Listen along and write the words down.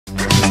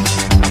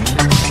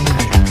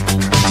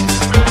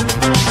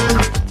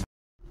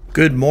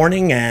Good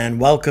morning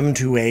and welcome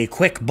to a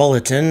quick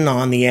bulletin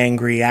on the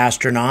Angry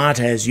Astronaut.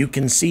 As you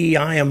can see,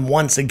 I am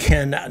once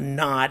again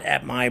not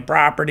at my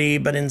property,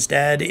 but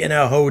instead in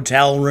a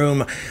hotel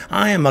room.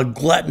 I am a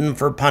glutton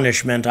for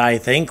punishment, I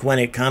think, when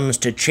it comes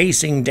to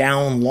chasing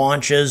down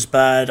launches,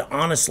 but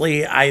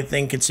honestly, I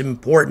think it's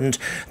important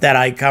that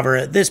I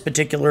cover this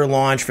particular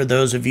launch. For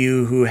those of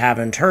you who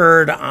haven't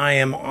heard, I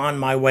am on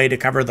my way to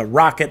cover the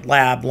Rocket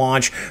Lab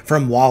launch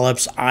from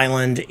Wallops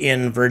Island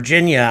in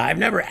Virginia. I've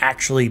never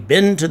actually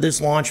been to this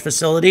launch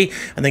facility.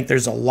 I think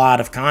there's a lot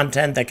of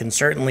content that can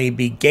certainly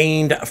be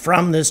gained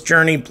from this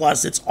journey.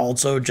 Plus, it's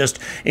also just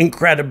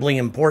incredibly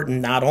important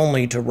not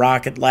only to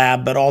Rocket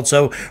Lab, but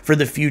also for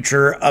the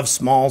future of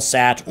small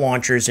sat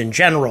launchers in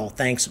general.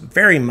 Thanks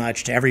very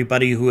much to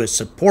everybody who has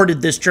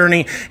supported this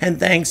journey, and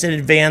thanks in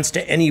advance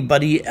to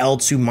anybody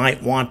else who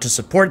might want to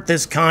support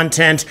this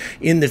content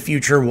in the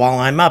future while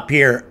I'm up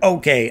here.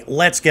 Okay,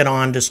 let's get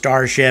on to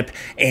Starship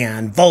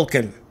and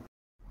Vulcan.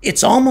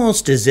 It's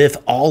almost as if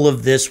all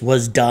of this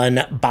was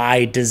done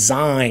by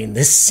design.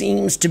 This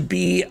seems to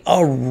be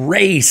a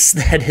race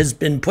that has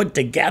been put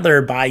together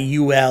by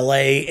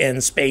ULA and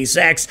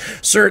SpaceX,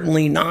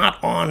 certainly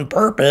not on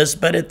purpose,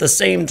 but at the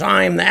same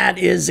time, that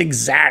is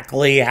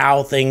exactly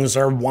how things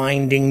are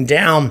winding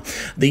down.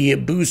 The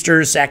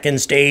booster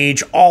second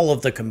stage, all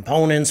of the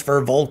components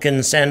for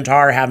Vulcan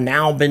Centaur have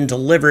now been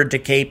delivered to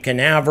Cape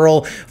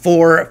Canaveral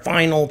for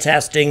final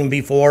testing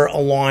before a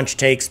launch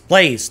takes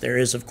place. There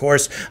is, of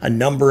course, a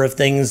number of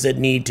things that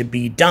need to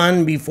be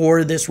done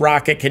before this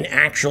rocket can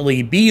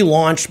actually be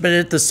launched, but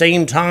at the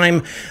same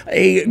time,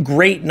 a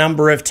great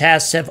number of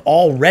tests have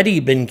already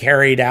been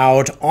carried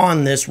out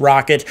on this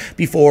rocket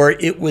before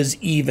it was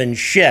even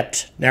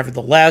shipped.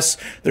 Nevertheless,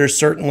 there's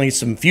certainly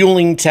some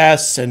fueling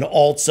tests and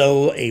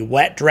also a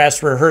wet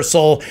dress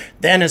rehearsal,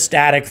 then a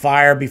static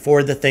fire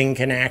before the thing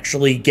can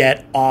actually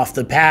get off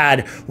the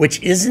pad, which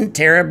isn't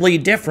terribly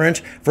different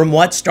from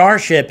what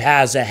Starship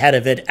has ahead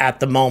of it at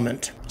the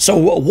moment. So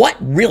what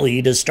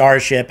really does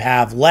Starship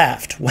have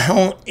left?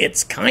 Well,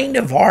 it's kind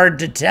of hard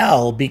to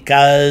tell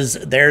because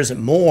there's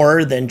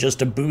more than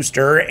just a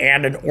booster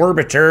and an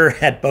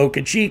orbiter at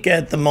Boca Chica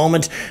at the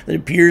moment that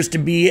appears to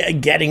be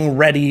getting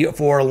ready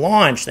for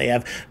launch. They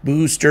have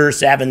Booster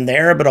 7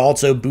 there, but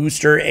also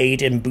Booster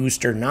 8 and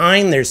Booster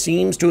 9. There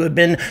seems to have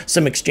been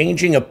some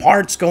exchanging of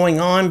parts going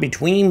on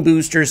between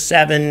Booster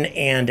 7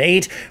 and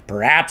 8,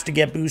 perhaps to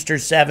get Booster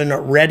 7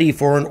 ready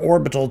for an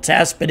orbital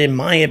test, but in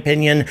my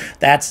opinion,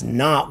 that's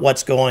not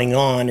what's going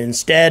on.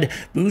 Instead,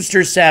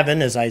 Booster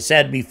 7, as I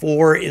said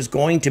before, is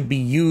going to be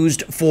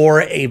used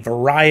for a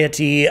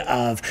variety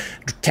of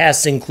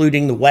tests,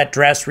 including the wet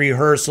dress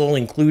rehearsal,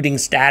 including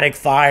static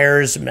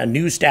fires, a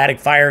new static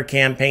fire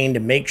campaign to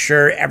make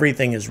sure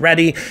everything is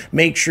ready,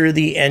 make sure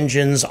the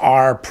engines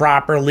are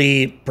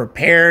properly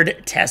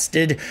prepared,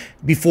 tested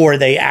before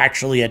they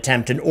actually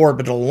attempt an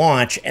orbital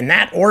launch. And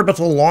that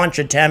orbital launch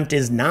attempt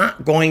is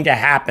not going to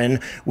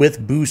happen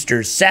with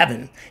Booster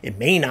 7. It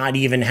may not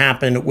even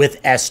happen with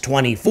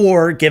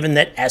S-24, given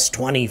that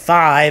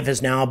S-25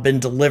 has now been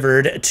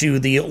delivered to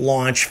the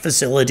launch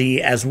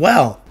facility as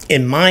well.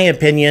 In my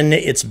opinion,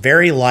 it's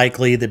very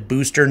likely that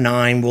Booster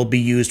 9 will be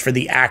used for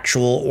the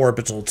actual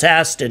orbital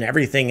test, and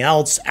everything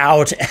else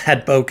out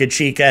at Boca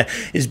Chica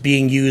is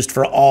being used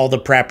for all the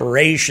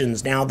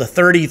preparations. Now, the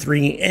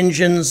 33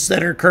 engines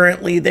that are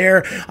currently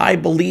there, I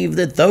believe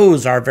that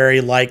those are very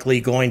likely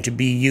going to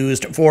be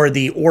used for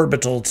the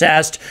orbital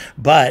test,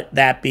 but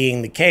that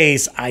being the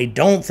case, I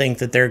don't think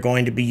that they're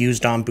going to be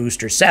used on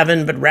Booster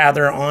 7, but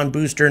rather on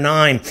Booster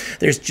 9.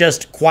 There's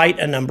just quite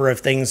a number of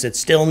things that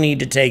still need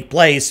to take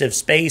place if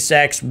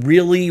SpaceX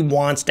really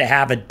wants to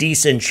have a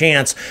decent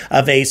chance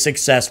of a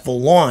successful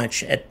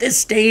launch. At this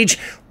stage,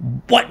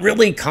 what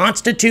really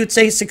constitutes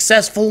a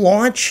successful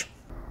launch?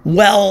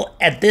 Well,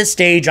 at this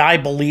stage, I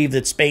believe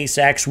that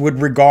SpaceX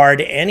would regard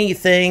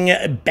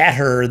anything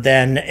better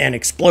than an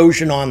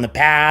explosion on the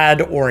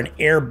pad or an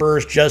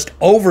airburst just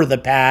over the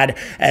pad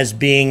as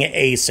being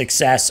a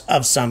success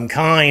of some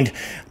kind.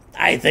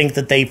 I think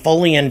that they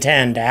fully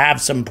intend to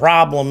have some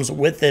problems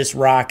with this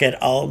rocket,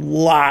 a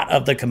lot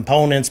of the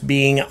components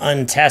being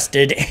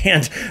untested,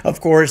 and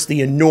of course the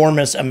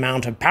enormous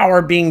amount of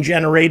power being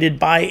generated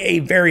by a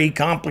very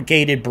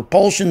complicated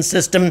propulsion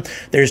system.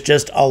 There's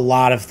just a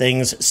lot of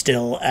things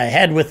still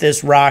ahead with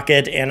this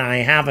rocket, and I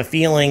have a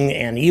feeling,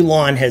 and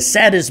Elon has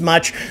said as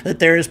much, that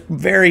there's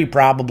very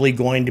probably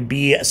going to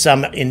be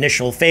some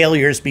initial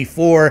failures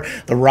before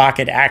the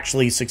rocket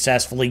actually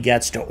successfully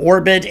gets to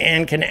orbit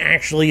and can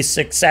actually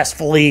successfully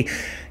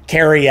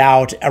carry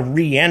out a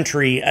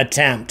re-entry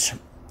attempt.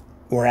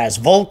 Whereas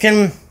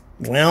Vulcan,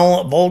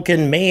 well,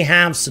 Vulcan may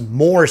have some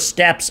more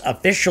steps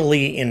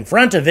officially in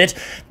front of it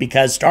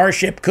because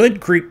Starship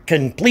could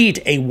complete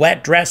a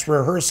wet dress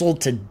rehearsal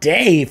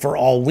today for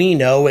all we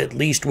know, at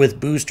least with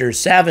Booster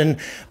 7,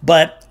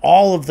 but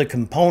all of the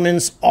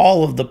components,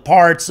 all of the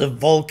parts of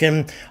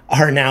Vulcan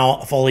are now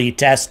fully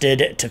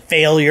tested to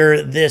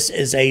failure. This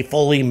is a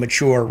fully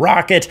mature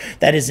rocket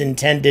that is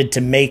intended to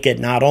make it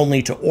not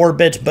only to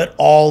orbit, but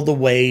all the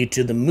way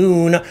to the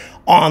moon,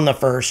 on the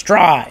first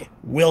try.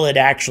 Will it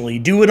actually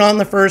do it on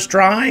the first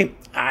try?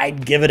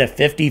 I'd give it a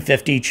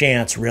 50-50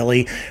 chance,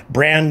 really.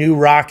 Brand new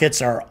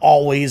rockets are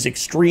always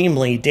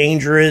extremely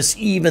dangerous,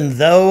 even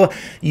though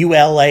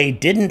ULA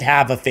didn't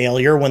have a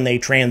failure when they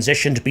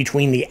transitioned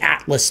between the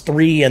Atlas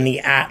III and the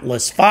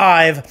Atlas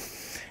V.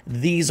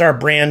 These are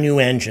brand new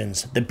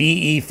engines. The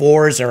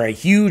BE-4s are a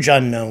huge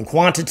unknown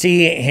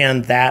quantity,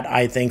 and that,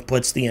 I think,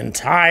 puts the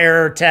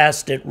entire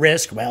test at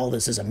risk. Well,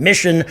 this is a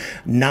mission,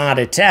 not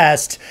a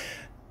test.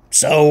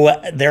 So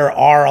there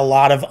are a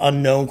lot of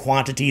unknown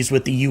quantities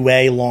with the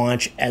UA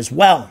launch as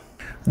well.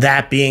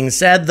 That being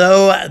said,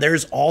 though,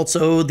 there's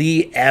also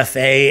the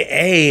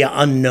FAA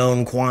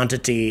unknown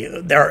quantity.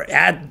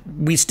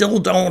 We still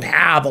don't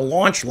have a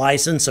launch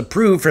license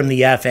approved from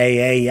the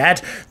FAA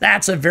yet.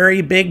 That's a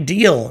very big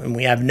deal, and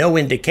we have no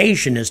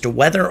indication as to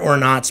whether or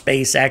not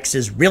SpaceX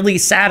has really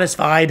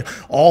satisfied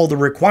all the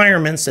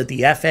requirements that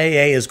the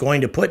FAA is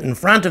going to put in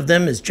front of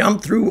them, has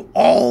jumped through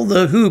all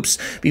the hoops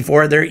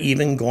before they're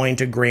even going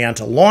to grant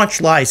a launch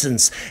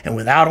license. And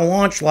without a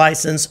launch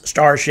license,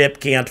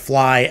 Starship can't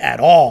fly at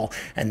all.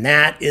 And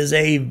that is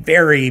a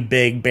very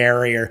big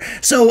barrier.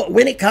 So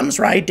when it comes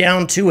right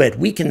down to it,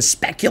 we can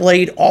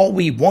speculate all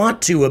we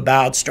want to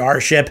about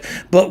Starship,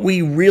 but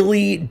we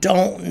really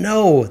don't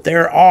know.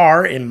 There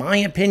are, in my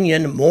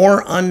opinion,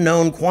 more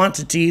unknown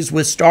quantities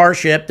with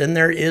Starship than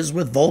there is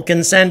with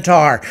Vulcan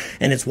Centaur.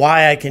 And it's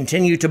why I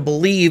continue to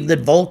believe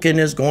that Vulcan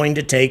is going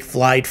to take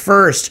flight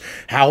first.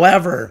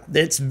 However,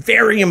 it's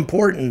very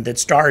important that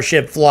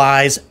Starship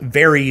flies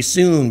very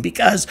soon,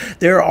 because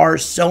there are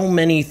so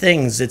many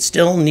things that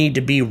still need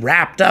to be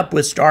wrapped up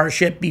with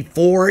Starship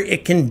before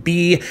it can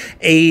be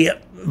a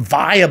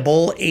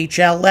viable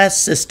HLS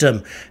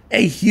system.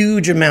 A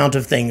huge amount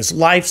of things: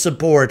 life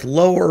support,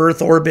 low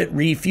Earth orbit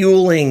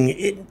refueling.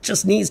 It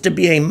just needs to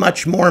be a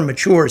much more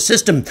mature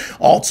system.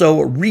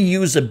 Also,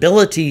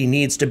 reusability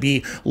needs to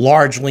be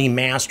largely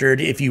mastered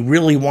if you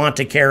really want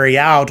to carry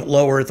out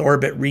low Earth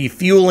orbit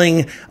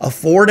refueling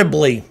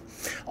affordably.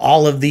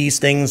 All of these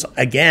things,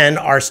 again,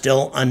 are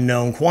still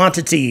unknown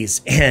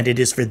quantities, and it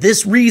is for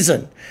this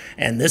reason,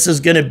 and this is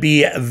going to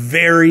be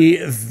very,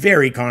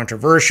 very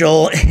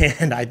controversial,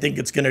 and I think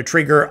it's going to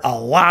trigger a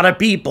lot of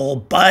people,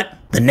 but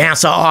the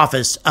NASA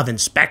Office of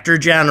Inspector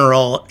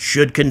General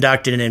should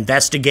conduct an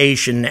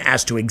investigation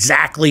as to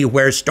exactly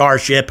where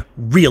Starship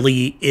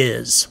really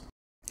is.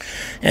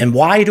 And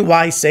why do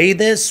I say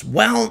this?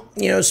 Well,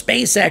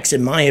 SpaceX,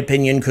 in my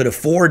opinion, could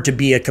afford to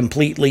be a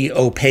completely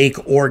opaque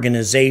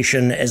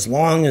organization as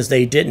long as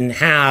they didn't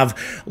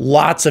have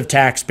lots of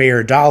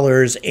taxpayer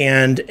dollars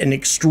and an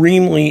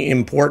extremely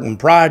important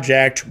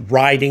project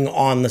riding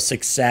on the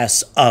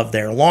success of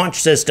their launch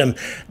system.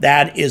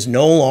 That is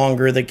no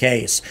longer the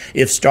case.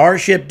 If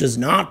Starship does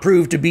not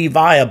prove to be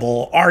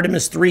viable,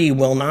 Artemis 3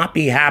 will not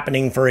be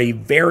happening for a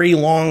very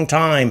long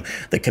time.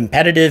 The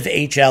competitive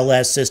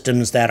HLS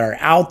systems that are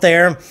out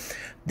there,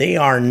 they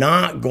are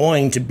not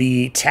going to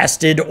be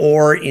tested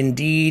or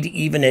indeed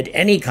even at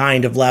any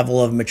kind of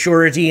level of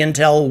maturity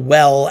until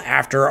well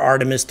after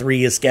Artemis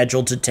 3 is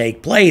scheduled to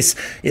take place.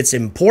 It's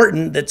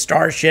important that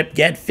Starship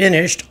get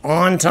finished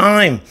on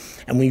time.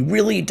 And we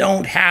really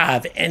don't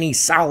have any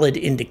solid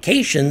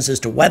indications as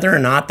to whether or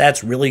not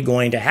that's really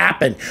going to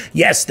happen.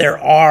 Yes, there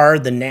are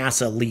the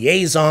NASA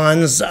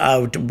liaisons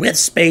with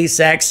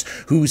SpaceX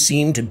who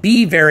seem to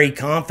be very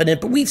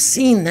confident, but we've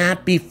seen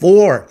that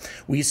before.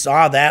 We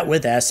saw that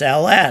with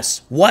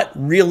SLS. What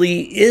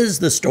really is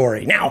the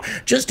story? Now,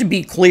 just to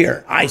be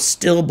clear, I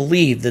still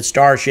believe that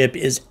Starship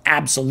is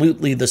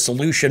absolutely the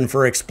solution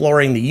for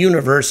exploring the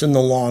universe in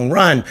the long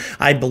run.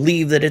 I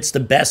believe that it's the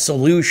best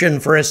solution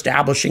for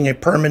establishing a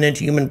permanent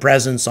human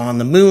presence on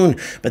the moon.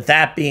 But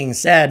that being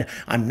said,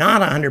 I'm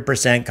not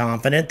 100%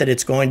 confident that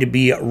it's going to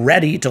be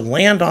ready to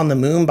land on the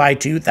moon by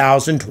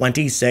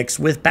 2026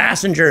 with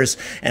passengers.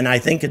 And I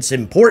think it's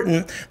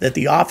important that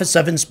the Office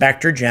of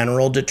Inspector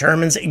General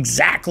determines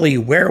exactly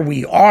where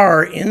we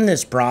are in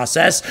this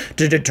process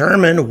to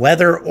determine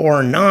whether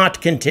or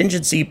not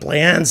contingency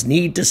plans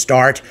need to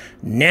start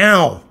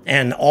now.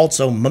 And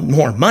also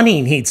more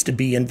money needs to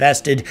be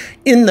invested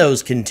in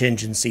those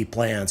contingency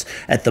plans.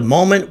 At the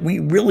moment, we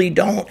really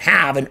don't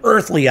have an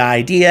earthly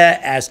idea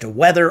as to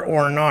whether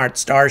or not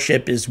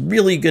Starship is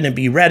really going to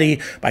be ready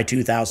by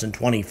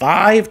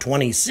 2025,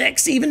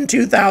 26, even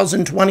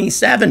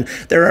 2027.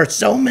 There are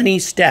so many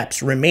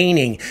steps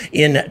remaining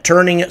in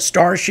turning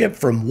Starship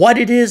from what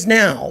it is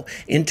now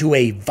into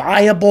a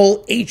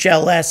viable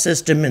HLS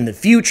system in the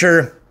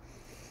future.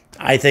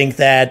 I think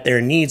that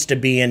there needs to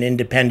be an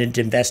independent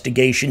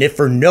investigation, if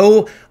for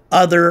no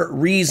other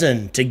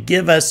reason, to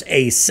give us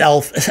a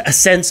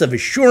sense of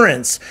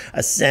assurance,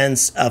 a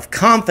sense of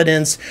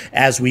confidence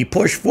as we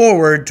push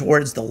forward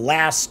towards the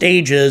last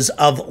stages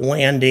of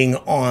landing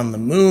on the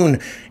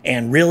moon.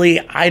 And really,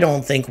 I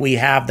don't think we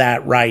have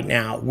that right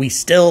now. We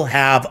still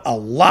have a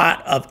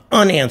lot of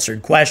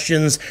unanswered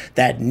questions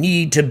that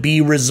need to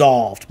be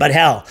resolved. But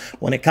hell,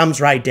 when it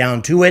comes right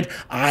down to it,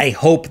 I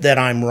hope that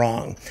I'm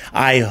wrong.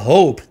 I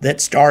hope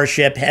that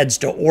Starship heads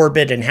to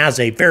orbit and has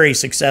a very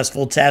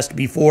successful test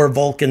before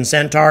Vulcan Vulcan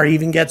Centaur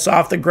even gets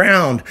off the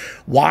ground.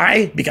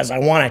 Why? Because I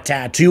want a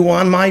tattoo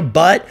on my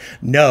butt?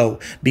 No,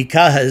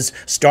 because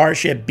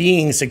Starship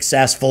being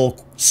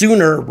successful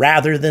sooner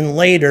rather than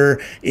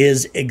later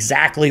is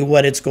exactly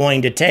what it's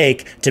going to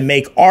take to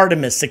make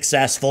Artemis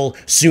successful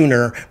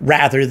sooner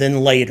rather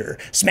than later.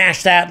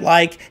 Smash that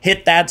like,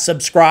 hit that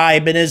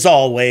subscribe, and as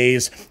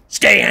always,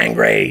 stay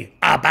angry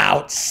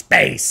about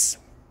space.